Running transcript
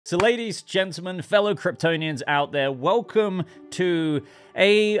So ladies, gentlemen, fellow Kryptonians out there, welcome to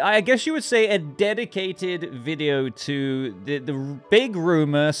I guess you would say a dedicated video to the big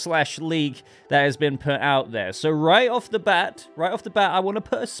rumor slash leak that has been put out there. So right off the bat, I want to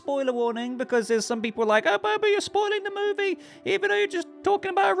put a spoiler warning because there's some people like, oh, Boba, you're spoiling the movie, even though you're just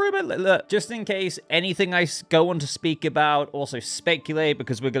talking about a rumor. Look, just in case anything I go on to speak about, also speculate,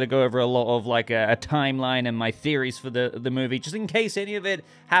 because we're going to go over a lot of like a timeline and my theories for the movie, just in case any of it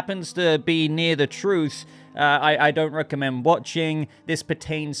happens to be near the truth. I don't recommend watching. This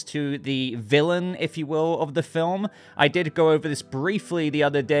pertains to the villain, if you will, of the film. I did go over this briefly the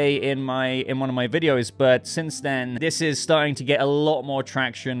other day in one of my videos, but since then, this is starting to get a lot more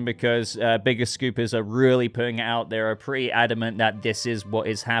traction because bigger scoopers are really putting it out there, are pretty adamant that this is what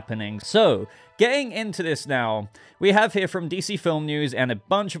is happening. So, getting into this now, we have here from DC Film News and a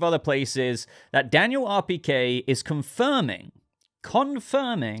bunch of other places that Daniel RPK is confirming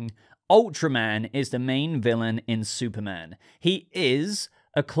Ultraman is the main villain in Superman. He is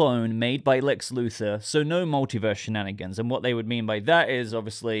a clone made by Lex Luthor, so no multiverse shenanigans. And what they would mean by that is,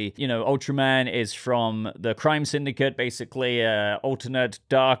 obviously, you know, Ultraman is from the crime syndicate, basically, alternate,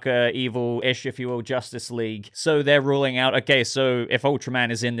 darker, evil-ish, if you will, Justice League. So they're ruling out, okay, so if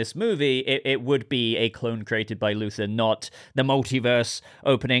Ultraman is in this movie, it would be a clone created by Luthor, not the multiverse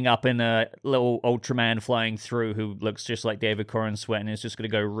opening up in a little Ultraman flying through who looks just like David Corenswet and is just gonna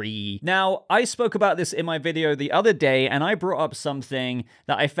go re. Now, I spoke about this in my video the other day, and I brought up something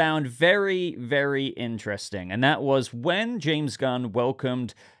that I found very, very interesting, and that was when James Gunn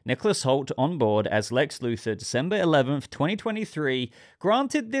welcomed Nicholas Hoult on board as Lex Luthor December 11th, 2023.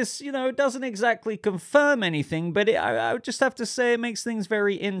 Granted, this, you know, doesn't exactly confirm anything, but I would just have to say it makes things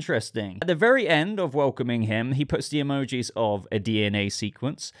very interesting. At the very end of welcoming him, he puts the emojis of a DNA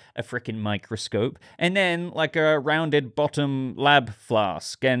sequence, a freaking microscope, and then like a rounded bottom lab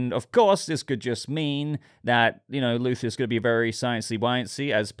flask. And of course, this could just mean that, you know, Luthor's going to be very sciencey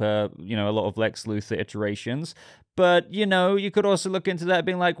buoyancy as per, you know, a lot of Lex Luthor iterations. But, you know, you could also look into that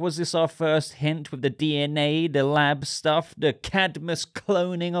being like, was this our first hint with the DNA, the lab stuff, the Cadmus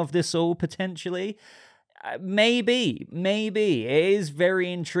cloning of this all, potentially? Maybe. It is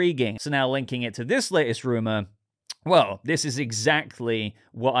very intriguing. So now linking it to this latest rumor, well, this is exactly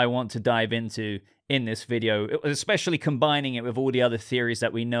what I want to dive into in this video, especially combining it with all the other theories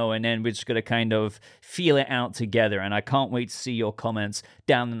that we know, and then we're just going to kind of feel it out together, and I can't wait to see your comments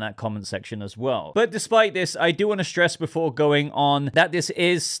down in that comment section as well. But despite this, I do want to stress before going on that this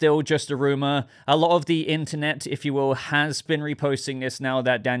is still just a rumor. A lot of the internet, if you will, has been reposting this now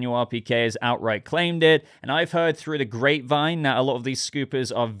that Daniel RPK has outright claimed it, and I've heard through the grapevine that a lot of these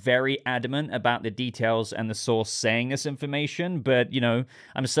scoopers are very adamant about the details and the source saying this information, but, you know,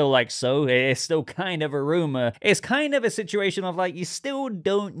 I'm still like, so it's still kind of a rumor. It's kind of a situation of like, you still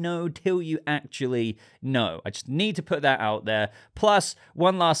don't know till you actually know. I just need to put that out there. Plus,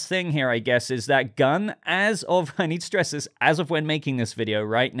 one last thing here, I guess, is that Gunn, as of, I need to stress this, as of when making this video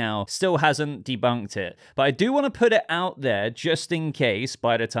right now, still hasn't debunked it. But I do want to put it out there just in case,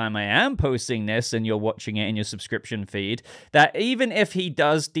 by the time I am posting this and you're watching it in your subscription feed, that even if he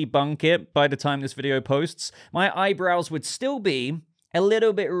does debunk it by the time this video posts, my eyebrows would still be a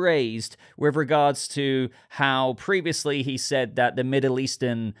little bit raised with regards to how previously he said that the Middle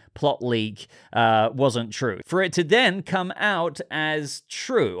Eastern plot leak wasn't true. For it to then come out as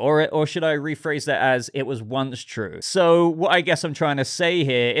true, or should I rephrase that as it was once true? So what I guess I'm trying to say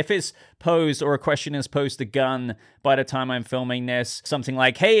here, if it's posed or a question is posed to Gunn by the time I'm filming this, something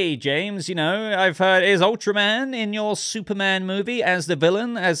like, hey, James, you know, I've heard, is Ultraman in your Superman movie as the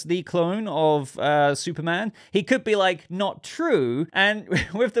villain, as the clone of Superman? He could be like, not true. And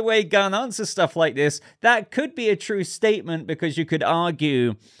with the way Gunn answers stuff like this, that could be a true statement because you could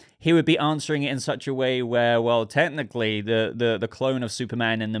argue he would be answering it in such a way where, well, technically, the clone of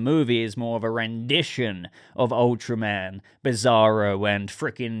Superman in the movie is more of a rendition of Ultraman, Bizarro, and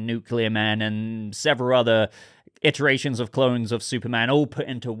frickin' Nuclear Man, and several other iterations of clones of Superman all put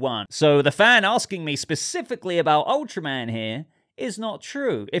into one. So the fan asking me specifically about Ultraman here is not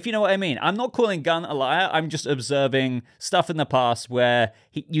true, if you know what I mean. I'm not calling Gunn a liar, I'm just observing stuff in the past where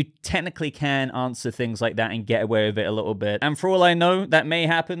you technically can answer things like that and get away with it a little bit. And for all I know, that may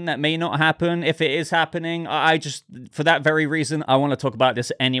happen, that may not happen. If it is happening, I just, for that very reason, I want to talk about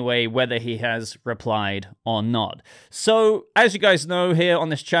this anyway, whether he has replied or not. So, as you guys know here on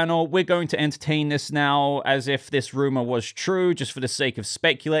this channel, we're going to entertain this now as if this rumor was true, just for the sake of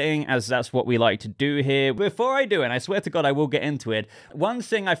speculating, as that's what we like to do here. Before I do, and I swear to God I will get into into it. One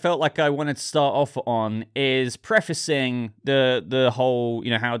thing I felt like I wanted to start off on is prefacing the whole,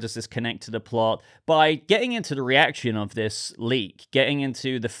 how does this connect to the plot, by getting into the reaction of this leak, getting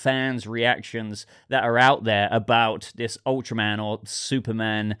into the fans' reactions that are out there about this Ultraman or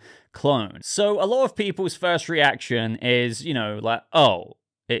Superman clone. So a lot of people's first reaction is, like, oh,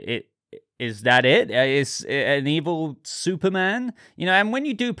 is that it? Is an evil Superman? And when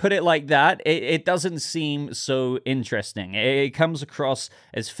you do put it like that, it doesn't seem so interesting. It comes across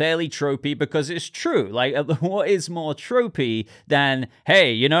as fairly tropey because it's true. Like, what is more tropey than,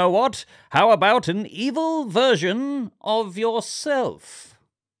 hey, you know what? How about an evil version of yourself?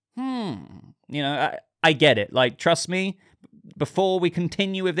 I get it. Like, trust me, before we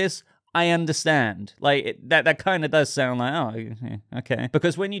continue with this, I understand. Like, that kind of does sound like, oh, okay.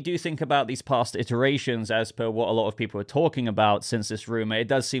 Because when you do think about these past iterations, as per what a lot of people are talking about since this rumor, it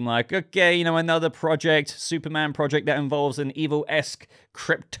does seem like, okay, another project, Superman project that involves an evil-esque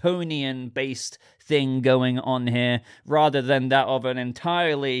Kryptonian-based thing going on here, rather than that of an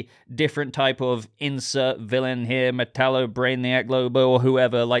entirely different type of insert villain here, Metallo, Brainiac, Lobo, or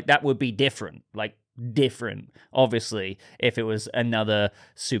whoever. Like, that would be different. Like, different, obviously, if it was another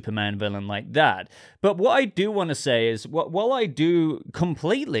Superman villain like that. But what I do want to say is, while I do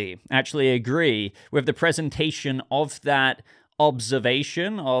completely actually agree with the presentation of that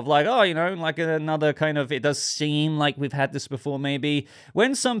observation of like, oh, like another kind of, it does seem like we've had this before maybe.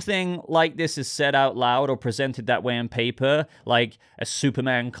 When something like this is said out loud or presented that way on paper, like a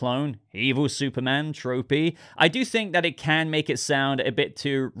Superman clone, evil Superman, tropey, I do think that it can make it sound a bit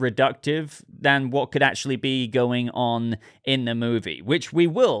too reductive than what could actually be going on in the movie, which we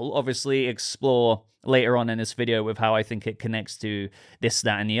will obviously explore later on in this video with how I think it connects to this,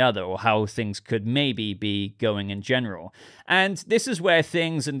 that, and the other, or how things could maybe be going in general. And this is where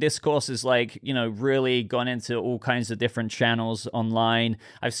things and discourse is like, really gone into all kinds of different channels online.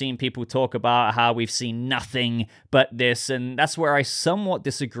 I've seen people talk about how we've seen nothing but this, and that's where I somewhat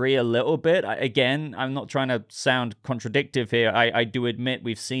disagree a little bit. Again, I'm not trying to sound contradictive here. I do admit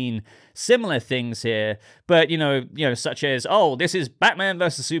we've seen similar things here, but, such as, oh, this is Batman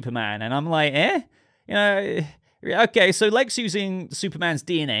versus Superman, and I'm like, okay, so Lex using Superman's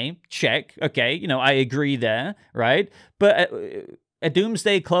DNA, check. Okay, I agree there, right? But a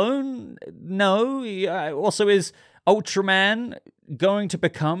Doomsday clone? No. Also, is Ultraman going to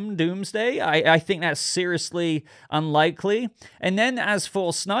become Doomsday? I think that's seriously unlikely. And then as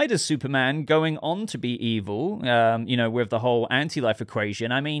for Snyder's Superman going on to be evil, with the whole anti-life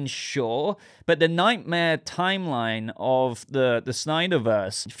equation, I mean, sure, but the nightmare timeline of the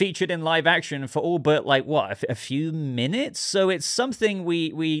Snyderverse featured in live action for all but, like, what, a few minutes? So it's something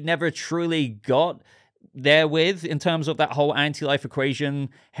we never truly got therewith in terms of that whole anti-life equation,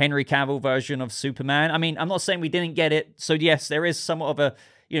 Henry Cavill version of Superman. I mean, I'm not saying we didn't get it. So yes, there is somewhat of a,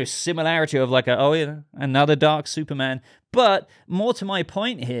 similarity of like, another dark Superman. But more to my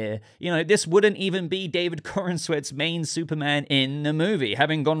point here, this wouldn't even be David Corenswet's main Superman in the movie,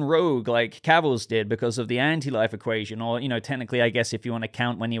 having gone rogue like Cavill's did because of the anti-life equation, or, technically, I guess, if you want to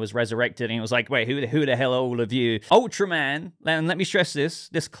count when he was resurrected and he was like, wait, who the hell are all of you? Ultraman, and let me stress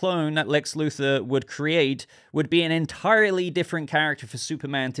this clone that Lex Luthor would create would be an entirely different character for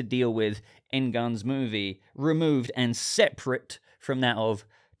Superman to deal with in Gunn's movie, removed and separate from that of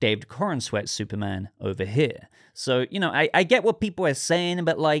David Corenswet's Superman over here. So, I get what people are saying,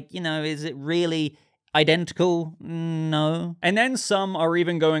 but, like, is it really identical? No. And then some are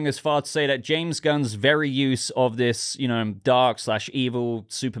even going as far to say that James Gunn's very use of this, dark/evil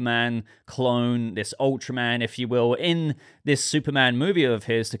Superman clone, this Ultraman, if you will, in this Superman movie of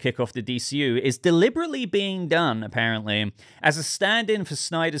his to kick off the DCU is deliberately being done, apparently, as a stand-in for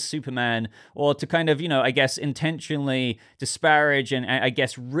Snyder's Superman, or to kind of, I guess, intentionally disparage and, I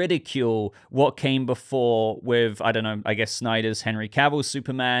guess, ridicule what came before with, I don't know, I guess, Snyder's Henry Cavill's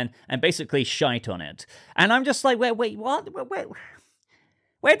Superman, and basically shite on it. And I'm just like, wait, what?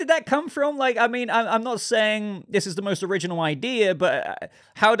 Where did that come from? Like, I mean, I'm not saying this is the most original idea, but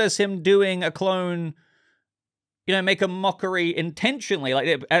how does him doing a clone, make a mockery intentionally?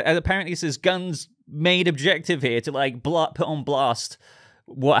 Like, apparently this is Gunn's main objective here, to, like, put on blast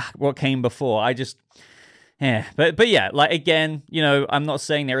what came before. Yeah, but yeah, like, again, I'm not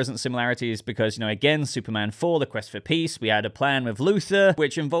saying there isn't similarities because, again, Superman 4, The Quest for Peace, we had a plan with Luthor,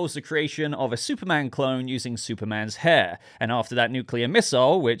 which involves the creation of a Superman clone using Superman's hair. And after that nuclear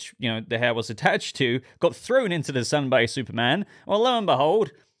missile, which, the hair was attached to, got thrown into the sun by Superman, well, lo and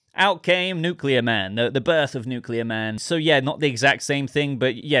behold, out came Nuclear Man, the birth of Nuclear Man. So yeah, not the exact same thing,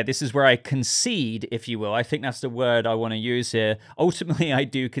 but yeah, this is where I concede, if you will. I think that's the word I want to use here. Ultimately, I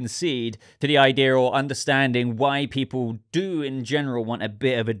do concede to the idea or understanding why people do in general want a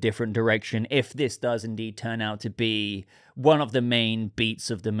bit of a different direction if this does indeed turn out to be one of the main beats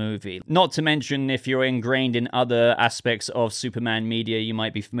of the movie. Not to mention, if you're ingrained in other aspects of Superman media, you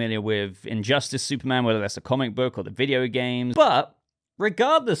might be familiar with Injustice Superman, whether that's a comic book or the video games. But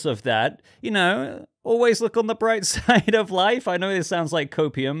regardless of that, you know, always look on the bright side of life. I know this sounds like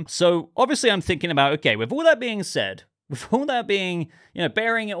copium. So obviously I'm thinking about, okay, with all that being said, with all that being, you know,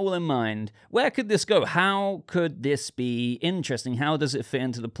 bearing it all in mind, where could this go? How could this be interesting? How does it fit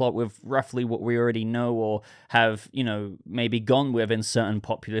into the plot with roughly what we already know or have, you know, maybe gone with in certain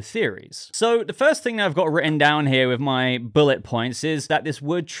popular theories? So the first thing that I've got written down here with my bullet points is that this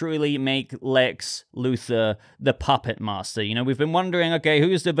would truly make Lex Luthor the puppet master. You know, we've been wondering, okay,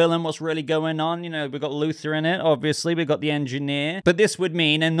 who's the villain? What's really going on? You know, we've got Luthor in it, obviously. We've got the engineer. But this would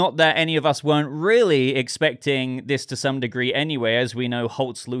mean, and not that any of us weren't really expecting this to some degree anyway, as we know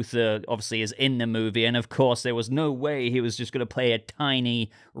Holtz Luthor obviously is in the movie, and of course there was no way he was just going to play a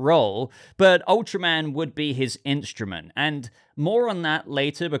tiny role, but Ultraman would be his instrument, and more on that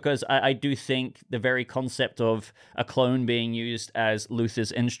later, because I do think the very concept of a clone being used as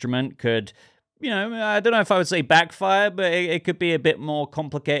Luthor's instrument could, you know, I don't know if I would say backfire, but it could be a bit more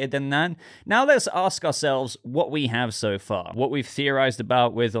complicated than that. Now let's ask ourselves what we have so far, what we've theorized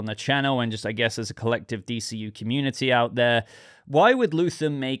about with on the channel, and just, I guess, as a collective DCU community out there. Why would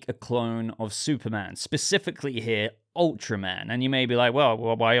Luthor make a clone of Superman, specifically here, Ultraman? And you may be like, well,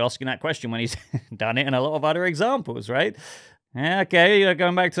 why are you asking that question when he's done it in a lot of other examples, right? Yeah, okay, you're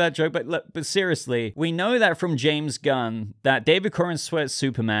going back to that joke, but look, but seriously, we know that from James Gunn that David Corenswet's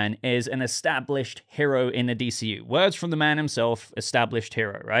Superman is an established hero in the DCU. Words from the man himself, established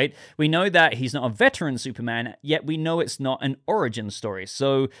hero, right? We know that he's not a veteran Superman, yet we know it's not an origin story.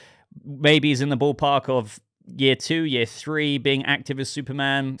 So maybe he's in the ballpark of year 2, year 3, being active as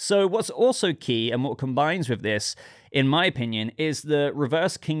Superman. So what's also key, and what combines with this, in my opinion, is the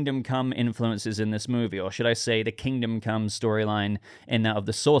reverse Kingdom Come influences in this movie, or should I say the Kingdom Come storyline in that of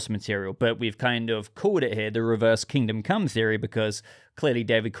the source material. But we've kind of called it here the reverse Kingdom Come theory because clearly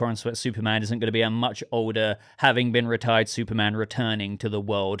David Corenswet's Superman isn't going to be a much older, having been retired Superman returning to the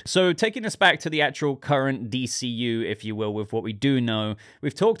world. So taking us back to the actual current DCU, if you will, with what we do know,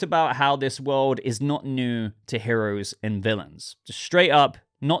 we've talked about how this world is not new to heroes and villains. Just straight up,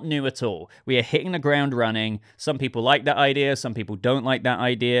 not new at all. We are hitting the ground running. Some people like that idea. Some people don't like that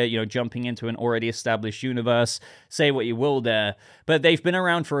idea. You know, jumping into an already established universe. Say what you will there. But they've been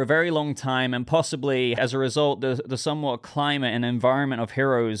around for a very long time, and possibly as a result, the somewhat climate and environment of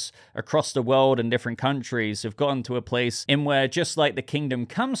heroes across the world and different countries have gotten to a place in where, just like the Kingdom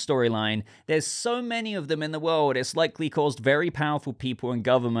Come storyline, there's so many of them in the world, it's likely caused very powerful people and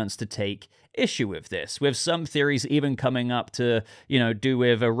governments to take issue with this, with some theories even coming up to, you know, do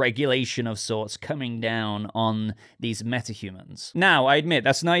with a regulation of sorts coming down on these metahumans. Now, I admit,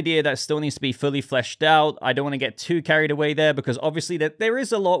 that's an idea that still needs to be fully fleshed out. I don't want to get too carried away there, because obviously there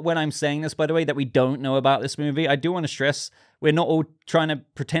is a lot, when I'm saying this, by the way, that we don't know about this movie. I do want to stress, we're not all trying to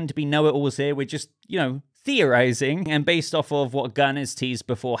pretend to be know-it-alls here. We're just, you know, theorizing, and based off of what Gunn has teased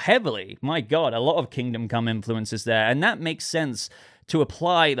before heavily. My God, a lot of Kingdom Come influences there, and that makes sense to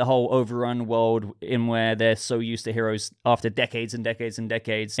apply the whole overrun world in where they're so used to heroes after decades and decades and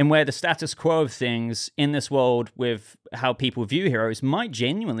decades, and where the status quo of things in this world with how people view heroes might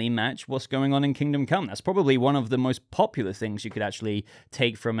genuinely match what's going on in Kingdom Come. That's probably one of the most popular things you could actually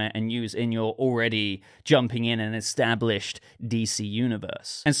take from it and use in your already jumping in an established DC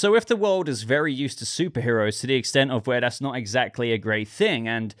universe. And so if the world is very used to superheroes to the extent of where that's not exactly a great thing,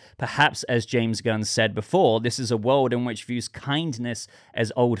 and perhaps, as James Gunn said before, this is a world in which views kindness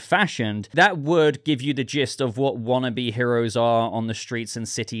as old-fashioned, that would give you the gist of what wannabe heroes are on the streets and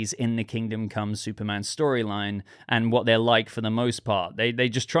cities in the Kingdom Come Superman storyline, and what they're like for the most part. They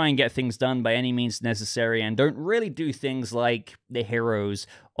just try and get things done by any means necessary, and don't really do things like the heroes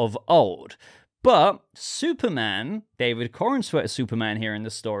of old. But Superman, David Corenswet's Superman here in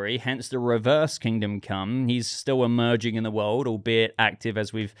the story, hence the reverse Kingdom Come, he's still emerging in the world, albeit active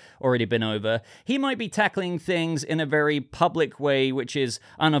as we've already been over. He might be tackling things in a very public way, which is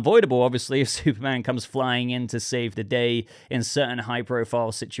unavoidable, obviously, if Superman comes flying in to save the day in certain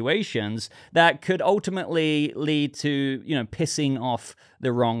high-profile situations that could ultimately lead to, you know, pissing off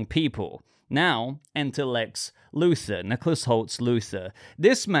the wrong people. Now, enter Lex Luthor, Nicholas Holt's Luthor.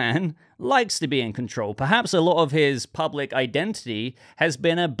 This man likes to be in control. Perhaps a lot of his public identity has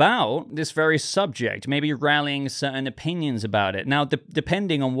been about this very subject, maybe rallying certain opinions about it. Now,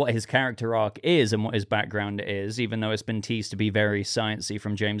 depending on what his character arc is and what his background is, even though it's been teased to be very sciencey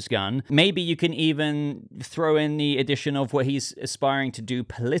from James Gunn, maybe you can even throw in the addition of what he's aspiring to do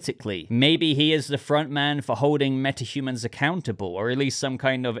politically. Maybe he is the front man for holding metahumans accountable, or at least some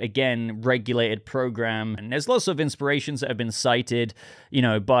kind of, again, regulated program. And there's lots of inspirations that have been cited, you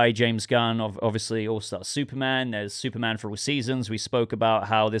know, by James Gunn, obviously All-Star Superman. There's Superman for All Seasons. We spoke about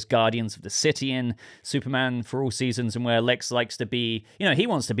how there's Guardians of the City in Superman for All Seasons, and where Lex likes to be, you know, he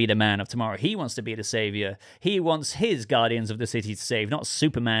wants to be the man of tomorrow. He wants to be the savior. He wants his Guardians of the City to save, not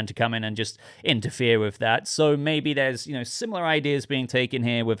Superman to come in and just interfere with that. So maybe there's, you know, similar ideas being taken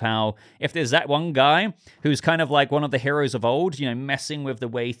here with how if there's that one guy who's kind of like one of the heroes of old, you know, messing with the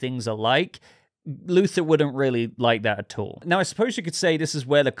way things are like, Luthor wouldn't really like that at all. Now, I suppose you could say this is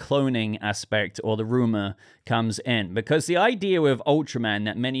where the cloning aspect or the rumor comes in, because the idea with Ultraman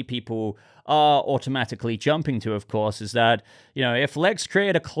that many people are automatically jumping to, of course, is that, you know, if Lex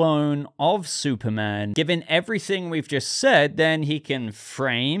created a clone of Superman, given everything we've just said, then he can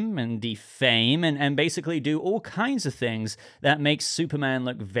frame and defame and basically do all kinds of things that makes Superman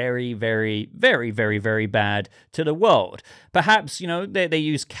look very, very, very, very, very bad to the world. Perhaps, you know, they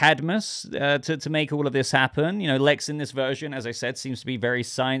use Cadmus to make all of this happen. You know, Lex in this version, as I said, seems to be very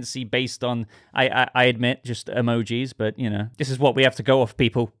sciencey, based on, I admit, just emojis, but, you know, this is what we have to go off,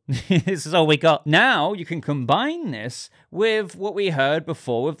 people. This is all we got. Now, you can combine this with what we heard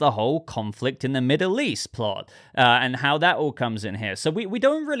before with the whole conflict in the Middle East plot, and how that all comes in here. So we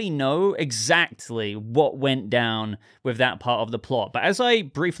don't really know exactly what went down with that part of the plot. But as I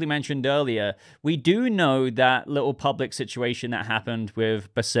briefly mentioned earlier, we do know that little public situation that happened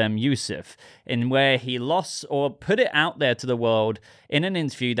with Bassem Youssef, in where he lost, or put it out there to the world in an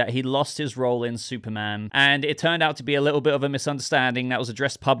interview, that he lost his role in Superman. And it turned out to be a little bit of a misunderstanding that was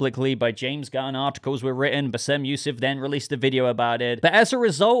addressed publicly by James Gunn. Articles were written. Bassem Youssef then released a video about it. But as a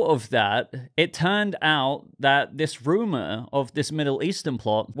result of that, it turned out that this rumor of this Middle Eastern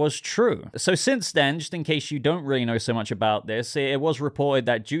plot was true. So since then, just in case you don't really know so much about this, it was reported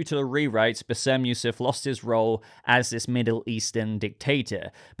that due to the rewrites, Bassem Youssef lost his role as this Middle Eastern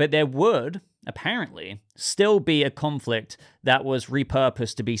dictator. But there would, apparently, still be a conflict that was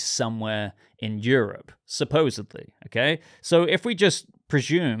repurposed to be somewhere in Europe, supposedly, okay? So if we just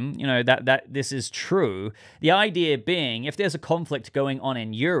presume, you know, that this is true, the idea being, if there's a conflict going on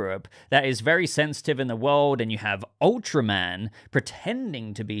in Europe that is very sensitive in the world, and you have Ultraman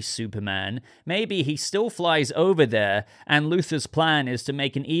pretending to be Superman, maybe he still flies over there, and Luthor's plan is to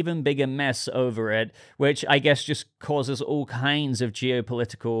make an even bigger mess over it, which I guess just causes all kinds of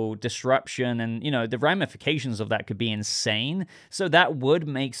geopolitical disruption, and, you know, the ramifications of that could be insane. So that would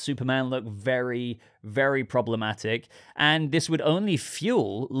make Superman look very, very problematic, and this would only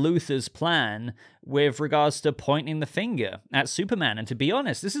fuel Luthor's plan with regards to pointing the finger at Superman. And to be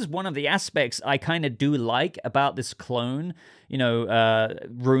honest, this is one of the aspects I kind of do like about this clone, you know,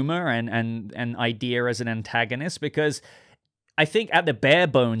 rumor and idea as an antagonist, because I think at the bare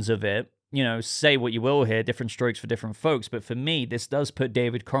bones of it, you know, say what you will here, different strokes for different folks, but for me, this does put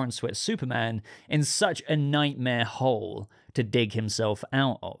David Corenswet's Superman in such a nightmare hole to dig himself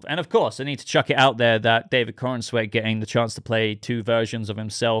out of. And of course, I need to chuck it out there that David Corenswet getting the chance to play two versions of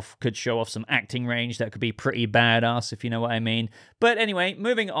himself could show off some acting range that could be pretty badass, if you know what I mean. But anyway,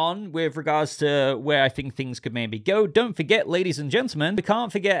 moving on with regards to where I think things could maybe go, don't forget, ladies and gentlemen, we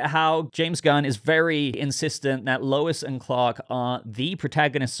can't forget how James Gunn is very insistent that Lois and Clark are the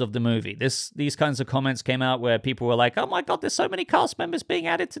protagonists of the movie. These kinds of comments came out where people were like, oh my god, there's so many cast members being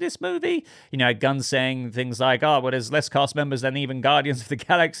added to this movie. You know, Gunn saying things like, oh, well, there's less cast members than even Guardians of the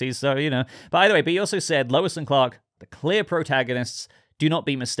Galaxy, so, you know. By the way, but he also said Lois and Clark, the clear protagonists, do not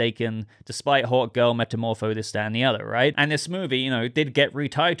be mistaken, despite Hawk Girl, Metamorpho, this, that, and the other, right? And this movie, you know, did get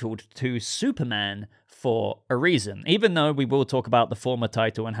retitled to Superman for a reason, even though we will talk about the former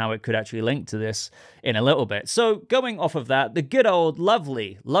title and how it could actually link to this in a little bit. So going off of that, the good old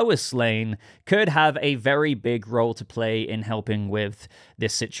lovely Lois Lane could have a very big role to play in helping with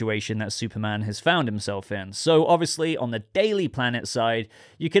this situation that Superman has found himself in. So obviously on the Daily Planet side,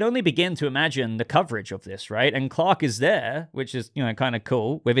 you can only begin to imagine the coverage of this, right? And Clark is there, which is, you know, kind of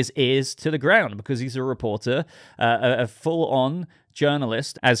cool, with his ears to the ground, because he's a reporter, a full-on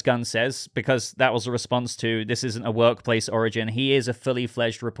journalist, as Gunn says, because that was a response to this isn't a workplace origin. He is a fully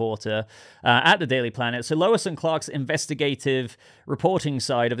fledged reporter at the Daily Planet. So Lois and Clark's investigative reporting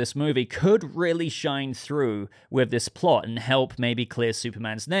side of this movie could really shine through with this plot and help maybe clear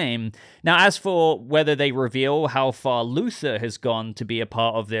Superman's name. Now, as for whether they reveal how far Luthor has gone to be a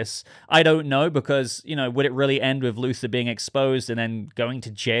part of this, I don't know, because, you know, would it really end with Luthor being exposed and then going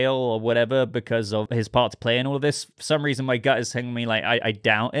to jail or whatever because of his part to play in all of this? For some reason, my gut is telling me, like, I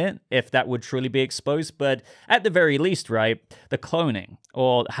doubt it, if that would truly be exposed. But at the very least, right, the cloning,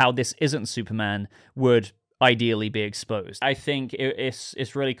 or how this isn't Superman, would ideally be exposed. I think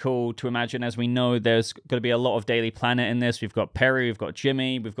it's really cool to imagine, as we know, there's going to be a lot of Daily Planet in this. We've got Perry, we've got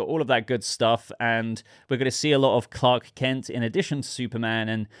Jimmy, we've got all of that good stuff, and we're going to see a lot of Clark Kent in addition to Superman,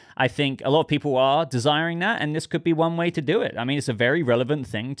 and I think a lot of people are desiring that, and this could be one way to do it. I mean, it's a very relevant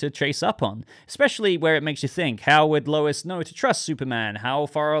thing to chase up on, especially where it makes you think, how would Lois know to trust Superman? How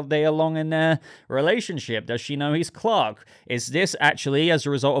far are they along in their relationship? Does she know he's Clark? Is this actually, as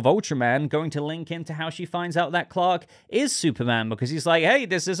a result of Ultraman, going to link into how she finds out that Clark is Superman, because he's like, hey,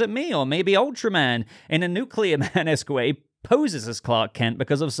 this isn't me? Or maybe Ultraman, in a Nuclear Man-esque way, poses as Clark Kent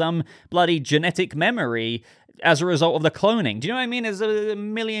because of some bloody genetic memory as a result of the cloning. Do you know what I mean? There's a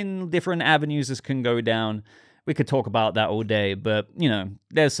million different avenues this can go down. We could talk about that all day, but, you know,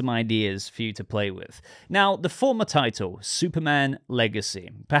 there's some ideas for you to play with. Now, the former title, Superman Legacy,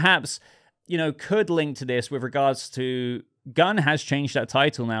 perhaps, you know, could link to this with regards to Gunn has changed that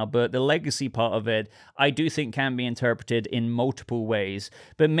title now, but the legacy part of it, I do think can be interpreted in multiple ways.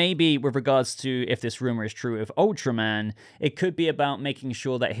 But maybe with regards to, if this rumor is true of Ultraman, it could be about making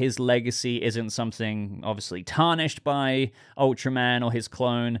sure that his legacy isn't something obviously tarnished by Ultraman or his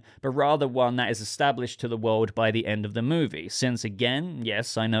clone, but rather one that is established to the world by the end of the movie. Since again,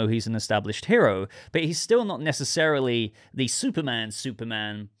 yes, I know he's an established hero, but he's still not necessarily the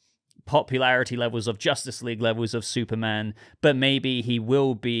Superman popularity levels of Justice League levels of Superman, but maybe he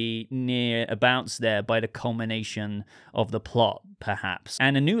will be near abouts there by the culmination of the plot, perhaps.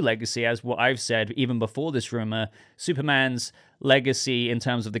 And a new legacy, as what I've said even before this rumor, Superman's legacy in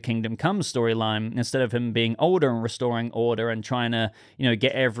terms of the Kingdom Come storyline, instead of him being older and restoring order and trying to, you know,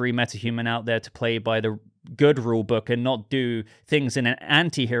 get every metahuman out there to play by the good rule book and not do things in an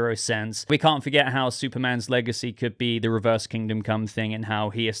anti-hero sense. We can't forget how Superman's legacy could be the reverse Kingdom Come thing, and how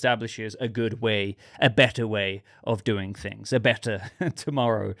he establishes a good way, a better way of doing things, a better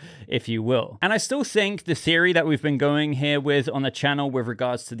tomorrow, if you will. And I still think the theory that we've been going here with on the channel with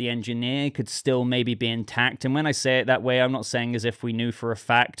regards to the engineer could still maybe be intact. And when I say it that way, I'm not saying as if we knew for a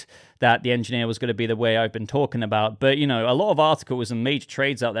fact that the engineer was going to be the way I've been talking about. But, you know, a lot of articles and major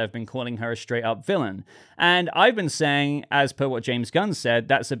trades out there have been calling her a straight-up villain. And I've been saying, as per what James Gunn said,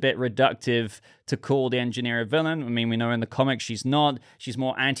 that's a bit reductive to call the engineer a villain. I mean, we know in the comics she's not. She's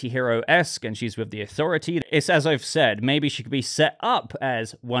more anti-hero-esque, and she's with the Authority. It's, as I've said, maybe she could be set up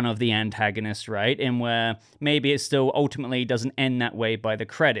as one of the antagonists, right? In where maybe it still ultimately doesn't end that way by the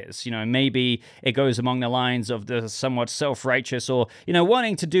credits. You know, maybe it goes along the lines of the somewhat self-righteous, or, you know,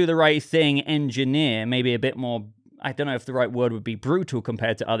 wanting to do the right thing engineer, maybe a bit more, I don't know if the right word would be brutal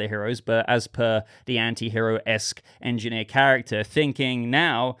compared to other heroes, but as per the anti-hero-esque engineer character, thinking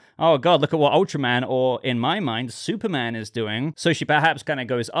now, oh god, look at what Ultraman, or in my mind, Superman is doing. So she perhaps kind of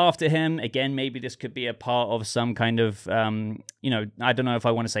goes after him. Again, maybe this could be a part of some kind of, you know, I don't know if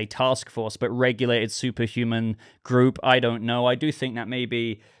I want to say task force, but regulated superhuman group. I don't know. I do think that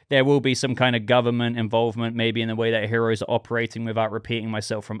maybe there will be some kind of government involvement, maybe in the way that heroes are operating, without repeating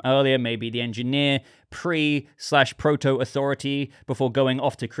myself from earlier. Maybe the engineer, pre/proto-authority, before going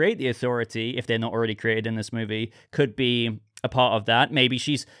off to create the Authority, if they're not already created in this movie, could be a part of that. Maybe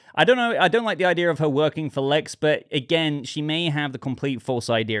she's, I don't know, I don't like the idea of her working for Lex, but again, she may have the complete false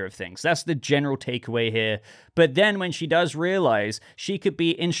idea of things. That's the general takeaway here. But then when she does realize, she could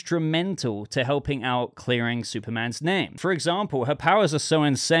be instrumental to helping out clearing Superman's name. For example, her powers are so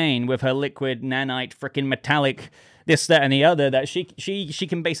insane with her liquid, nanite, freaking metallic, this, that, and the other, that she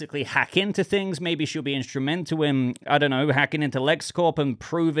can basically hack into things. Maybe she'll be instrumental in, I don't know, hacking into LexCorp and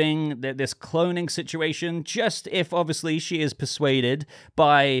proving that this cloning situation, just if obviously she is persuaded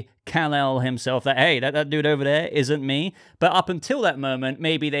by Kal-El himself that, hey, that dude over there isn't me. But up until that moment,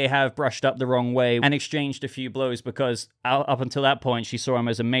 maybe they have brushed up the wrong way and exchanged a few blows, because up until that point, she saw him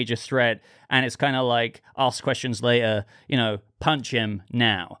as a major threat, and it's kind of like, ask questions later, you know, punch him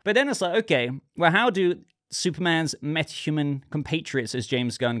now. But then it's like, okay, well, how do Superman's metahuman compatriots, as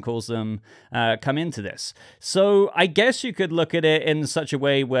James Gunn calls them, come into this. So I guess you could look at it in such a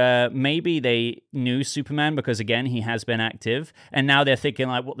way where maybe they knew Superman because, again, he has been active, and now they're thinking,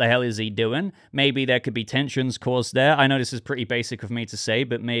 like, what the hell is he doing? Maybe there could be tensions caused there. I know this is pretty basic of me to say,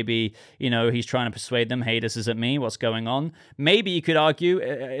 but maybe, you know, he's trying to persuade them, hey, this isn't me, what's going on? Maybe you could argue,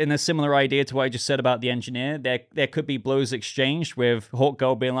 in a similar idea to what I just said about the engineer, there could be blows exchanged with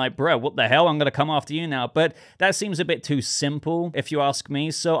Hawkgirl being like, bro, what the hell? I'm going to come after you now. But that seems a bit too simple, if you ask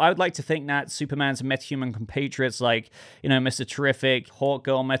me. So I would like to think that Superman's metahuman compatriots, like, you know, Mr. Terrific,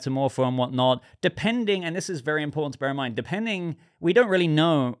 Hawkgirl, Metamorpho, and whatnot, depending, and this is very important to bear in mind, depending, we don't really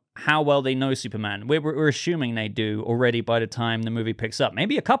know how well they know Superman. We're assuming they do already by the time the movie picks up.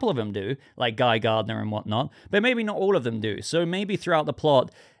 Maybe a couple of them do, like Guy Gardner and whatnot, but maybe not all of them do. So maybe throughout the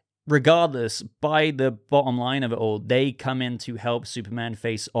plot, regardless, by the bottom line of it all, they come in to help Superman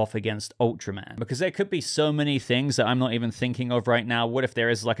face off against Ultraman. Because there could be so many things that I'm not even thinking of right now. What if there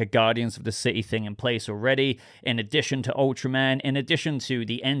is like a Guardians of the City thing in place already, in addition to Ultraman, in addition to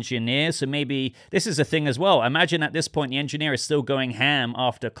the engineer? So maybe this is a thing as well. Imagine at this point the engineer is still going ham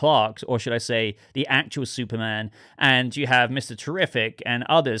after Clark, or should I say the actual Superman, and you have Mr. Terrific and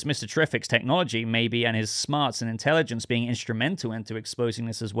others. Mr. Terrific's technology maybe, and his smarts and intelligence being instrumental into exposing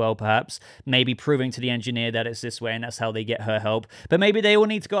this as well, perhaps, maybe proving to the engineer that it's this way and that's how they get her help. But maybe they all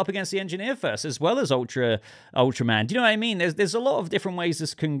need to go up against the engineer first, as well as Ultraman. Do you know what I mean? There's a lot of different ways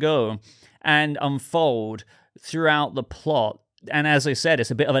this can go and unfold throughout the plot. And as I said, it's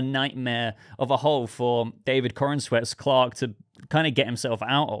a bit of a nightmare of a hole for David Corenswet's Clark to kind of get himself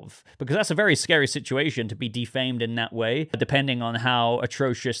out of, because that's a very scary situation to be defamed in that way, depending on how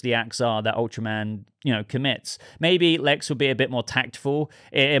atrocious the acts are that Ultraman, you know, commits. Maybe Lex will be a bit more tactful.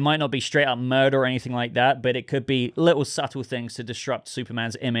 It might not be straight up murder or anything like that, but it could be little subtle things to disrupt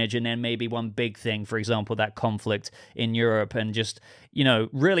Superman's image, and then maybe one big thing, for example, that conflict in Europe, and just, you know,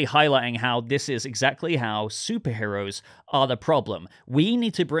 really highlighting how this is exactly how superheroes are the problem. We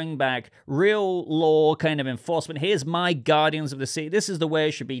need to bring back real law kind of enforcement. Here's my Guardians of the City. This is the way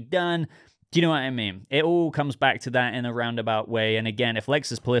it should be done. Do you know what I mean? It all comes back to that in a roundabout way. And again, if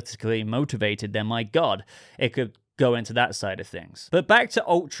Lex is politically motivated, then my God, it could go into that side of things. But back to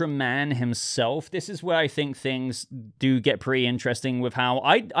Ultraman himself, this is where I think things do get pretty interesting with how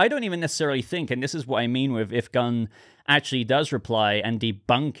I don't even necessarily think, and this is what I mean with if Gunn actually does reply and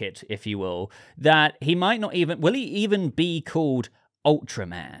debunk it, if you will, that he might not even, will he even be called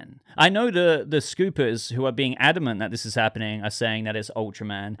Ultraman? I know the scoopers who are being adamant that this is happening are saying that it's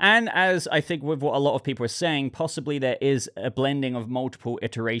Ultraman. And as I think with what a lot of people are saying, possibly there is a blending of multiple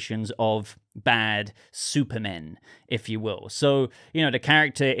iterations of bad Supermen, if you will. So, you know, the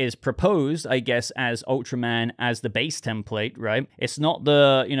character is proposed, I guess, as Ultraman as the base template, right? It's not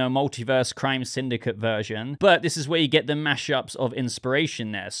the, you know, multiverse crime syndicate version, but this is where you get the mashups of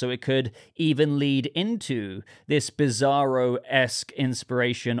inspiration there. So it could even lead into this Bizarro-esque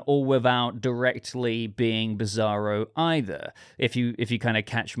inspiration, all without directly being Bizarro either, if you kind of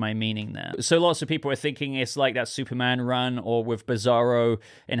catch my meaning there. So lots of people are thinking it's like that Superman run, or with Bizarro,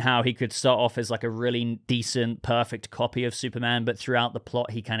 and how he could start off as like a really decent, perfect copy of Superman, but throughout the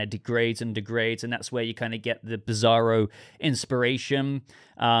plot he kind of degrades, and that's where you kind of get the Bizarro inspiration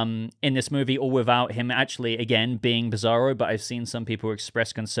in this movie, all without him actually, again, being Bizarro. But I've seen some people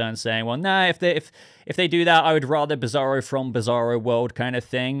express concern saying, well, nah, if they do that, I would rather Bizarro from Bizarro World kind of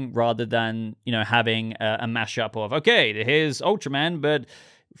thing, rather than, you know, having a mashup of, okay, here's Ultraman, but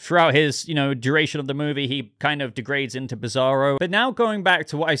throughout his, you know, duration of the movie, he kind of degrades into Bizarro. But now going back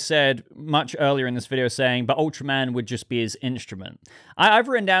to what I said much earlier in this video, saying, but Ultraman would just be his instrument. I've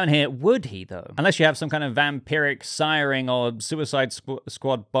written down here, would he though? Unless you have some kind of vampiric siring or Suicide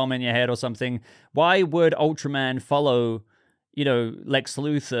Squad bomb in your head or something, why would Ultraman follow, you know, Lex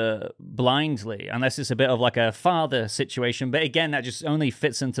Luthor blindly, unless it's a bit of like a father situation? But again, that just only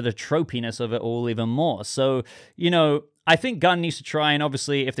fits into the tropiness of it all even more. So, you know, I think Gunn needs to try and,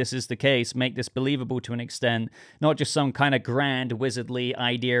 obviously, if this is the case, make this believable to an extent, not just some kind of grand wizardly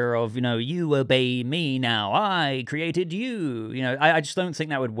idea of, you know, you obey me now, I created you. You know, I just don't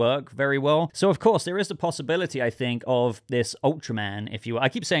think that would work very well. So, of course, there is the possibility, I think, of this Ultraman, if you will. I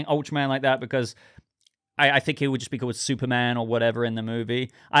keep saying Ultraman like that because I think he would just be called Superman or whatever in the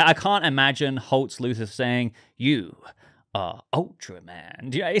movie. I can't imagine Holtz Luthor saying, you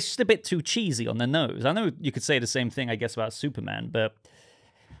Ultraman. It's just a bit too cheesy on the nose. I know you could say the same thing, I guess, about Superman, but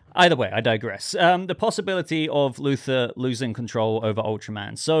either way, I digress. The possibility of Luthor losing control over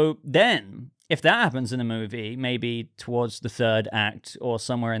Ultraman. So then, if that happens in the movie, maybe towards the third act or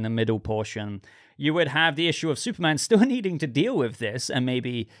somewhere in the middle portion, you would have the issue of Superman still needing to deal with this and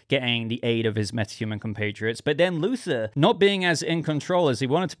maybe getting the aid of his metahuman compatriots, but then Luthor not being as in control as he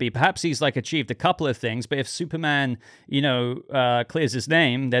wanted to be. Perhaps he's like achieved a couple of things, but if Superman, you know, clears his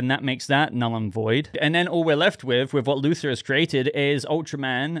name, then that makes that null and void. And then all we're left with what Luthor has created is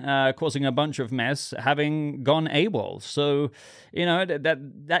Ultraman causing a bunch of mess, having gone AWOL. So, you know,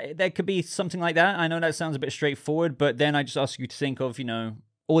 that could be something like that. I know that sounds a bit straightforward, but then I just ask you to think of, you know,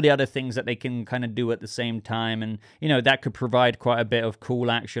 all the other things that they can kind of do at the same time, and you know, that could provide quite a bit of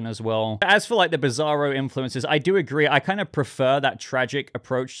cool action as well. As for like the Bizarro influences, I do agree. I kind of prefer that tragic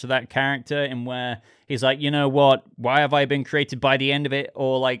approach to that character, in where he's like, you know what, why have I been created? By the end of it,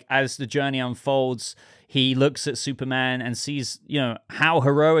 or like as the journey unfolds, he looks at Superman and sees, you know, how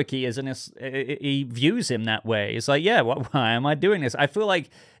heroic he is, and he views him that way. It's like, yeah, why am I doing this? I feel like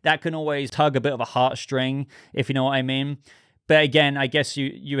that can always tug a bit of a heartstring, if you know what I mean. But again, I guess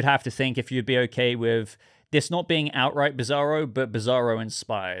you would have to think if you'd be okay with this not being outright Bizarro, but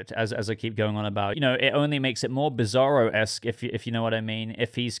Bizarro-inspired, as I keep going on about. You know, it only makes it more Bizarro-esque, if you know what I mean,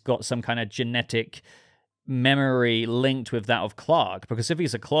 if he's got some kind of genetic memory linked with that of Clark. Because if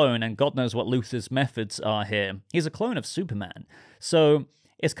he's a clone, and God knows what Luthor's methods are here, he's a clone of Superman. So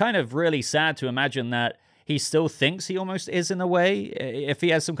it's kind of really sad to imagine that he still thinks he almost is in a way, if he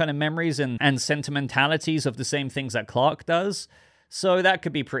has some kind of memories and sentimentalities of the same things that Clark does. So that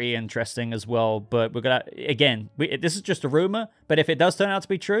could be pretty interesting as well. But we're gonna, again, this is just a rumor, but if it does turn out to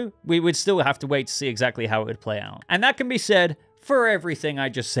be true, we would still have to wait to see exactly how it would play out. And that can be said for everything I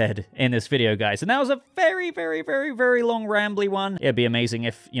just said in this video, guys. And that was a very, very, very, very long, rambly one. It'd be amazing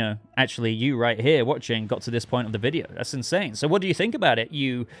if, you know, actually you right here watching got to this point of the video. That's insane. So what do you think about it,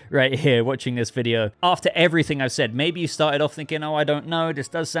 you right here watching this video? After everything I've said, maybe you started off thinking, oh, I don't know, this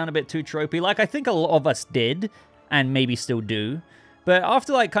does sound a bit too tropey. Like, I think a lot of us did, and maybe still do. But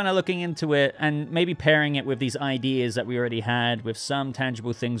after, like, kind of looking into it and maybe pairing it with these ideas that we already had, with some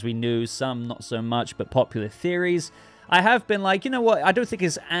tangible things we knew, some not so much, but popular theories, I have been like, you know what, I don't think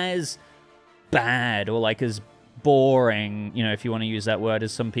it's as bad or like as boring, you know, if you want to use that word,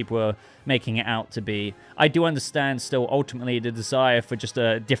 as some people are making it out to be. I do understand still ultimately the desire for just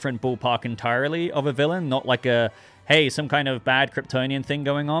a different ballpark entirely of a villain, not like a, hey, some kind of bad Kryptonian thing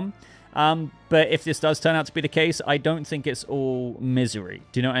going on. But if this does turn out to be the case, I don't think it's all misery.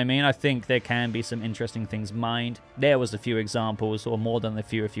 Do you know what I mean? I think there can be some interesting things mined. There was a few examples, or more than a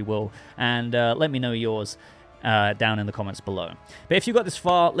few, if you will, and let me know yours down in the comments below. But if you got this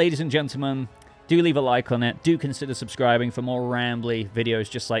far, ladies and gentlemen, do leave a like on it. Do consider subscribing for more rambly videos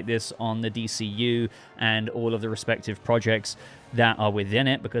just like this on the DCU and all of the respective projects that are within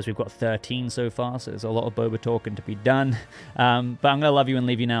it, because we've got 13 so far, so there's a lot of Boba talking to be done. But I'm going to love you and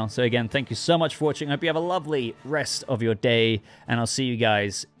leave you now. So again, thank you so much for watching. I hope you have a lovely rest of your day, and I'll see you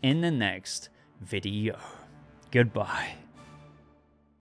guys in the next video. Goodbye.